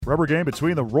Rubber game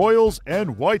between the Royals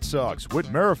and White Sox.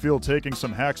 Whit Merrifield taking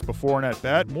some hacks before and at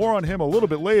bat. More on him a little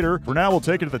bit later. For now, we'll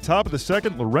take it to the top of the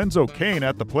second. Lorenzo Cain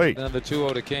at the plate. And the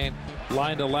 2-0 to Cain.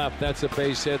 Line to left. That's a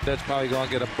base hit. That's probably going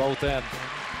to get them both in.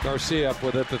 Garcia up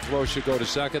with it. The throw should go to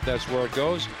second. That's where it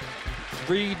goes.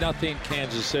 3-0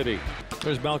 Kansas City.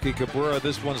 There's Melky Cabrera.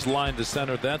 This one's lined to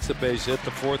center. That's a base hit.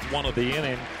 The fourth one of the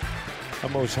inning.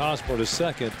 Amos Hosmer to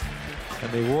second.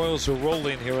 And the Royals are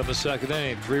rolling here in the second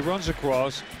inning. 3 runs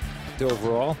across to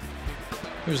overall.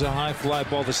 Here's a high fly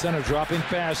ball to center, dropping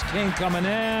fast. King coming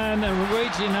in and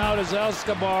reaching out as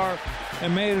Escobar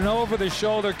and made an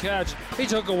over-the-shoulder catch. He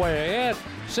took away a hit,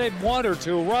 saved 1 or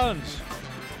 2 runs.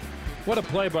 What a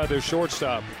play by their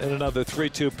shortstop. And another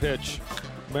 3-2 pitch.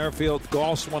 Merrifield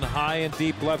golfs one high and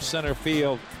deep left center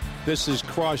field. This is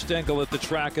crushed. Engel at the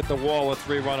track at the wall, a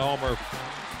 3-run homer.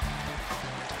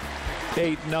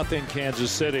 8-0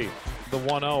 Kansas City. The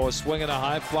 1-0, a swing and a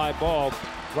high fly ball.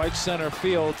 Right center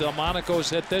field. Delmonico's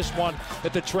hit this one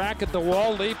at the track at the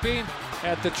wall, leaping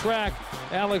at the track.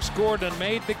 Alex Gordon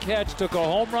made the catch, took a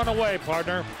home run away,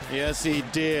 partner. Yes, he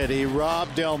did. He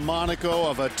robbed Delmonico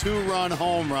of a 2-run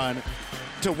home run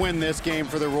to win this game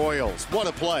for the Royals. What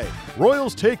a play.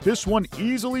 Royals take this one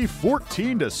easily,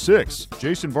 14-6.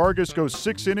 Jason Vargas goes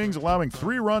 6 innings, allowing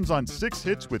 3 runs on 6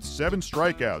 hits with 7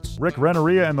 strikeouts. Rick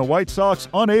Renteria and the White Sox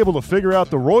unable to figure out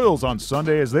the Royals on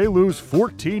Sunday as they lose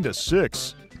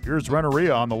 14-6. Here's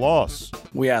Renteria on the loss.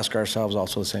 We ask ourselves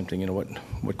also the same thing,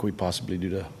 what could we possibly do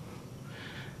to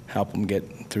help them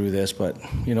get through this? But,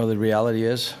 the reality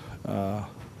is,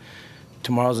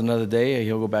 tomorrow's another day.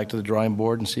 He'll go back to the drawing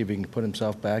board and see if he can put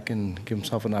himself back and give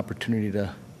himself an opportunity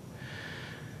to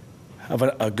have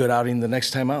a good outing the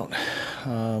next time out.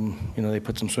 They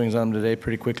put some swings on him today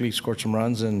pretty quickly, scored some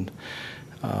runs, and,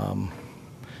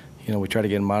 we try to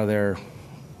get him out of there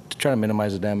to try to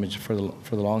minimize the damage for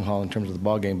the long haul in terms of the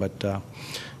ball game. But,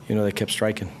 they kept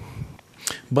striking.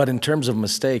 But in terms of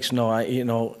mistakes,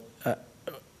 no,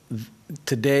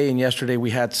 today and yesterday we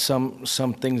had some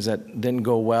things that didn't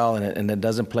go well, and it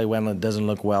doesn't play well and it doesn't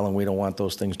look well, and we don't want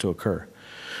those things to occur.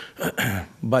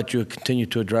 But you continue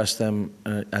to address them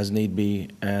as need be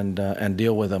and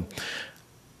deal with them.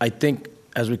 I think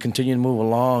as we continue to move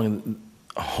along,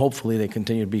 hopefully they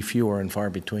continue to be fewer and far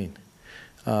between.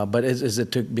 But is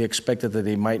it to be expected that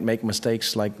they might make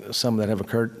mistakes like some that have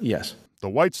occurred? Yes. The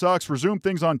White Sox resume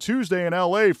things on Tuesday in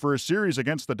L.A. for a series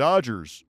against the Dodgers.